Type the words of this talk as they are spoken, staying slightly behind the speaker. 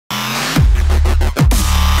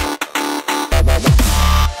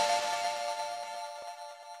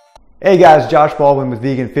Hey guys, Josh Baldwin with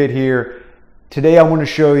Vegan Fit here. Today I want to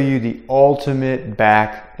show you the ultimate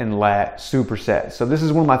back and lat superset. So this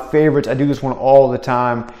is one of my favorites. I do this one all the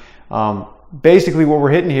time. Basically what we're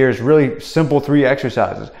hitting here is really simple 3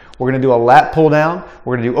 exercises. We're going to do a lat pull down.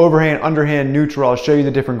 We're going to do overhand, underhand, neutral. I'll show you the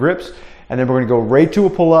different grips. And then we're going to go right to a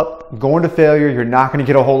pull up, go into failure. You're not going to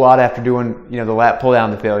get a whole lot after doing the lat pull down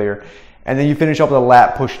to failure. And then you finish up with a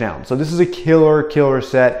lat push down. So this is a killer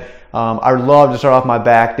set. I would love to start off my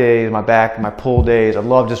back days, my pull days. I'd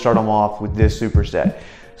love to start them off with this superset.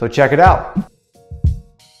 So check it out.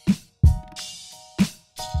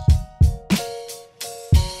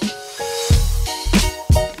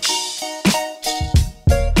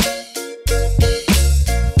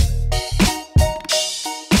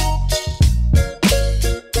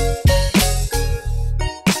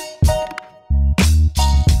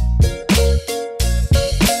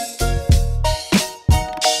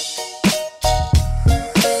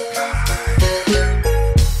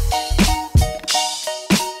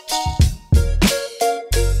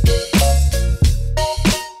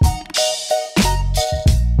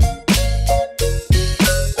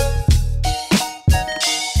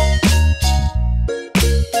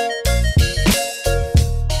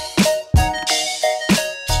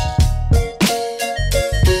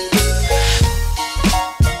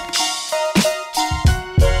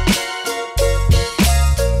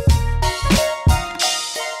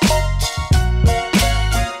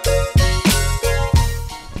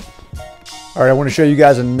 All right, I want to show you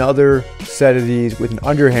guys another set of these with an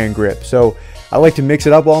underhand grip. So I like to mix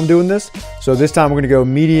it up while I'm doing this. So this time we're going to go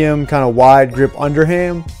medium, kind of wide grip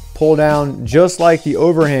underhand, pull down just like the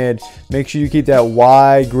overhand. Make sure you keep that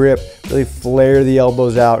wide grip, really flare the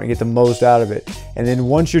elbows out and get the most out of it. And then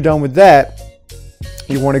once you're done with that,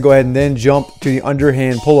 you want to go ahead and then jump to the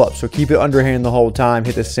underhand pull-up. So keep it underhand the whole time,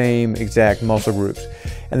 hit the same exact muscle groups.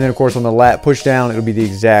 And then of course on the lat push down, it'll be the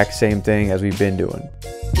exact same thing as we've been doing.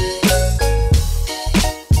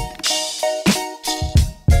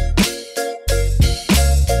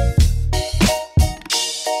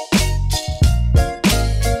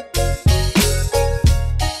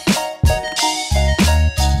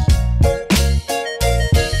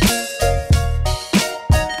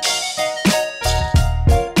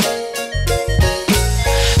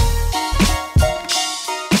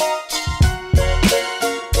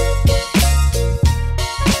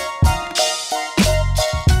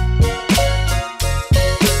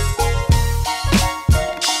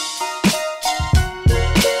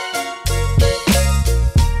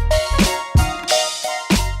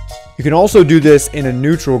 You can also do this in a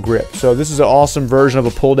neutral grip. So this is an awesome version of a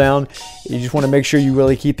pull down. You just want to make sure you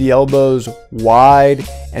really keep the elbows wide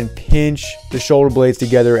and pinch the shoulder blades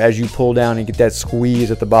together as you pull down and get that squeeze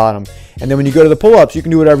at the bottom. And then when you go to the pull-ups, you can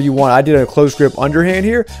do whatever you want. I did a close grip underhand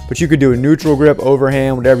here, but you could do a neutral grip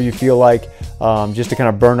overhand, whatever you feel like, just to kind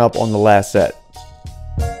of burn up on the last set.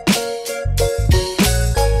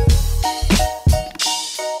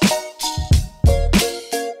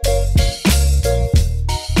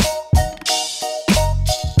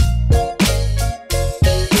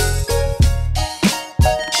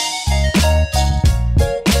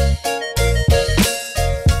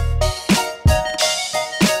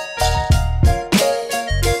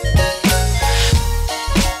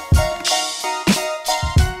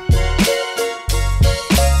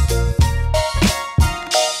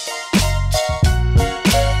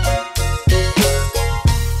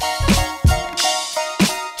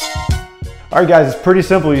 All right guys, it's pretty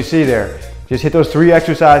simple, you see there. Just hit those 3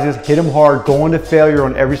 exercises, hit them hard, go into failure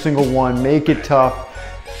on every single one, make it tough.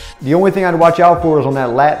 The only thing I'd watch out for is on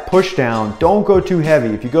that lat push down, don't go too heavy.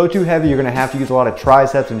 If you go too heavy, you're gonna have to use a lot of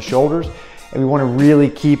triceps and shoulders, and we wanna really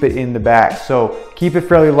keep it in the back. So keep it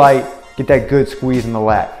fairly light, get that good squeeze in the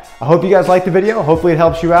lat. I hope you guys liked the video, hopefully it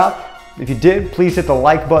helps you out. If you did, please hit the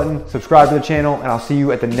like button, subscribe to the channel, and I'll see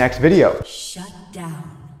you at the next video. Shut down.